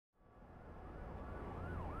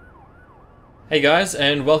Hey guys,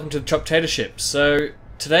 and welcome to the Chopped Tater Ship. So,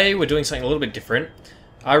 today we're doing something a little bit different.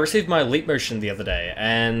 I received my leap motion the other day,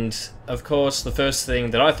 and of course the first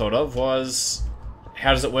thing that I thought of was,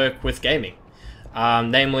 how does it work with gaming?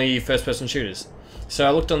 Namely, first-person shooters. So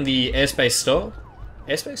I looked on the Airspace store.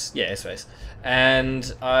 Airspace? Yeah, Airspace.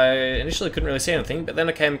 And I initially couldn't really see anything, but then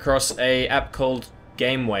I came across a app called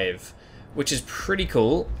GameWAVE, which is pretty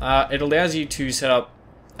cool. It allows you to set up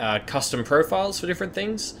custom profiles for different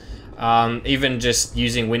things. Even just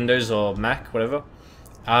using Windows or Mac, whatever.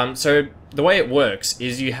 So the way it works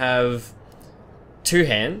is you have two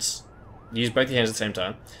hands, you use both your hands at the same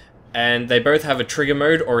time, and they both have a trigger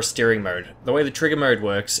mode or a steering mode. The way the trigger mode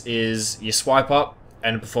works is you swipe up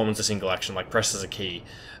and it performs a single action, like press as a key,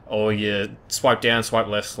 or you swipe down, swipe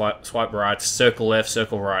left, swipe right, circle left,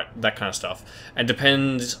 circle right, that kind of stuff. And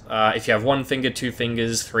depends if you have one finger, two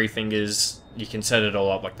fingers, three fingers, you can set it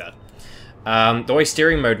all up like that. The way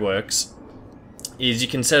steering mode works is you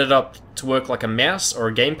can set it up to work like a mouse or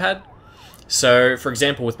a gamepad. So, for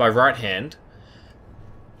example, with my right hand,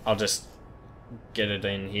 I'll just get it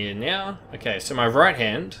in here now. Okay, so my right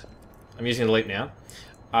hand, I'm using the leap now,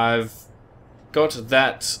 I've got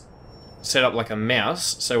that set up like a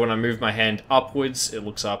mouse, so when I move my hand upwards, it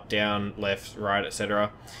looks up, down, left, right,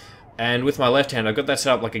 etc. And with my left hand, I've got that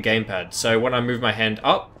set up like a gamepad, so when I move my hand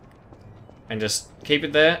up, and just keep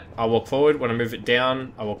it there, I'll walk forward. When I move it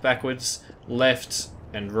down, I walk backwards, left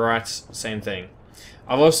and right, same thing.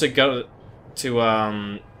 I've also got to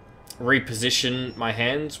reposition my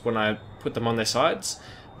hands when I put them on their sides,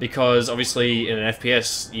 because obviously in an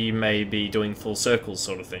FPS you may be doing full circles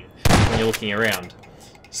sort of thing when you're looking around.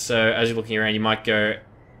 So as you're looking around, you might go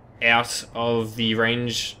out of the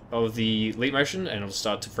range of the leap motion and it'll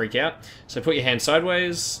start to freak out. So put your hand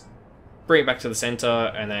sideways, bring it back to the center,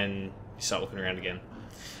 and then start looking around again.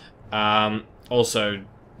 Also,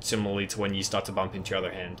 similarly to when you start to bump into your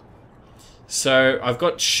other hand. So, I've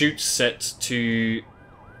got shoot set to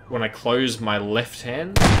when I close my left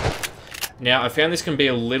hand. Now, I found this can be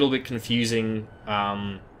a little bit confusing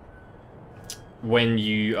when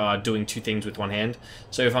you are doing two things with one hand.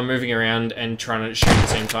 So, if I'm moving around and trying to shoot at the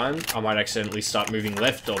same time, I might accidentally start moving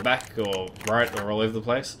left or back or right or all over the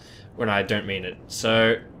place when I don't mean it.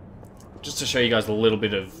 So, just to show you guys a little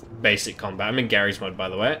bit of basic combat. I'm in Gary's mod, by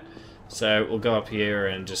the way. So we'll go up here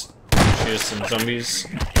and just shoot some zombies.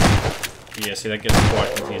 Yeah, see, that gets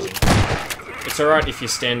quite confusing. It's alright if you're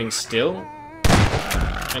standing still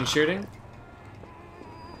and shooting.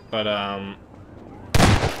 But,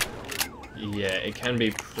 yeah, it can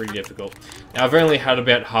be pretty difficult. Now, I've only had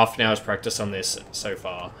about half an hour's practice on this so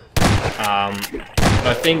far. But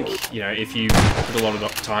I think, you know, if you put a lot of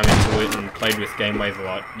time into it and played with GameWAVE a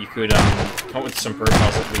lot, you could come up with some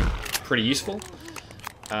profiles that would be pretty useful.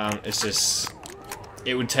 It's just,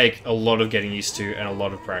 it would take a lot of getting used to and a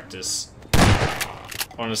lot of practice.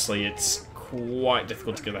 Honestly, it's quite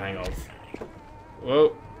difficult to get the hang of.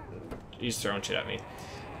 Whoa, he's throwing shit at me.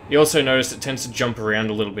 You also notice it tends to jump around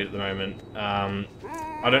a little bit at the moment. I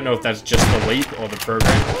don't know if that's just the leap or the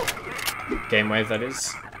program. GameWAVE, that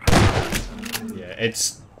is. Yeah,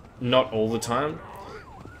 it's not all the time.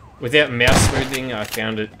 Without mouse smoothing, I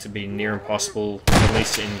found it to be near impossible, at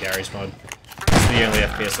least in Gary's mod. It's the only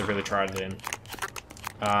FPS I've really tried it in.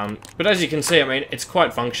 But as you can see, I mean, it's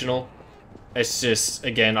quite functional. It's just,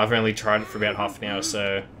 again, I've only tried it for about half an hour,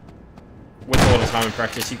 so with a lot of time and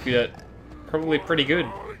practice, you could get probably pretty good,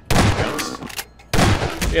 to be honest.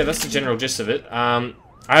 Yeah, that's the general gist of it. I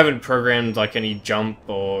haven't programmed like any jump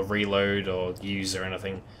or reload or use or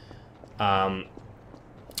anything.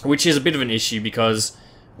 Which is a bit of an issue because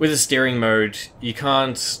with a steering mode, you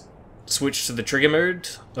can't switch to the trigger mode,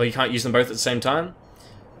 or you can't use them both at the same time.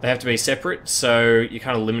 They have to be separate, so you're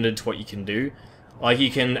kind of limited to what you can do. Like, you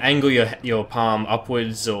can angle your palm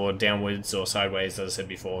upwards or downwards or sideways, as I said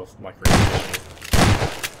before, like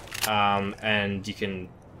repositioning. And you can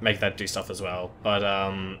make that do stuff as well. But,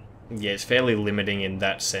 yeah, it's fairly limiting in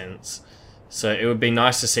that sense. So it would be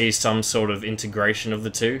nice to see some sort of integration of the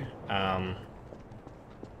two.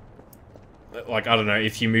 Like, I don't know,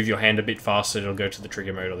 if you move your hand a bit faster, it'll go to the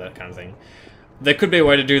trigger mode or that kind of thing. There could be a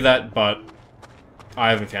way to do that, but I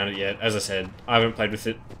haven't found it yet. As I said, I haven't played with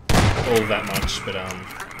it all that much,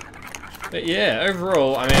 but yeah,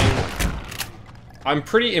 overall, I mean, I'm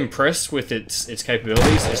pretty impressed with its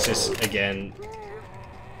capabilities. It's just, again,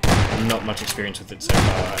 not much experience with it so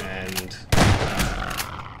far, and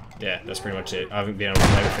yeah, that's pretty much it. I haven't been able to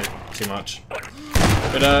play with it too much.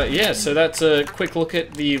 But yeah, so that's a quick look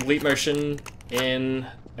at the leap motion in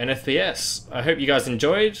an FPS. I hope you guys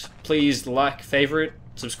enjoyed. Please like, favorite,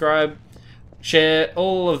 subscribe, share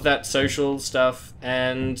all of that social stuff,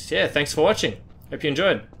 and yeah, thanks for watching. Hope you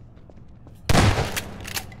enjoyed.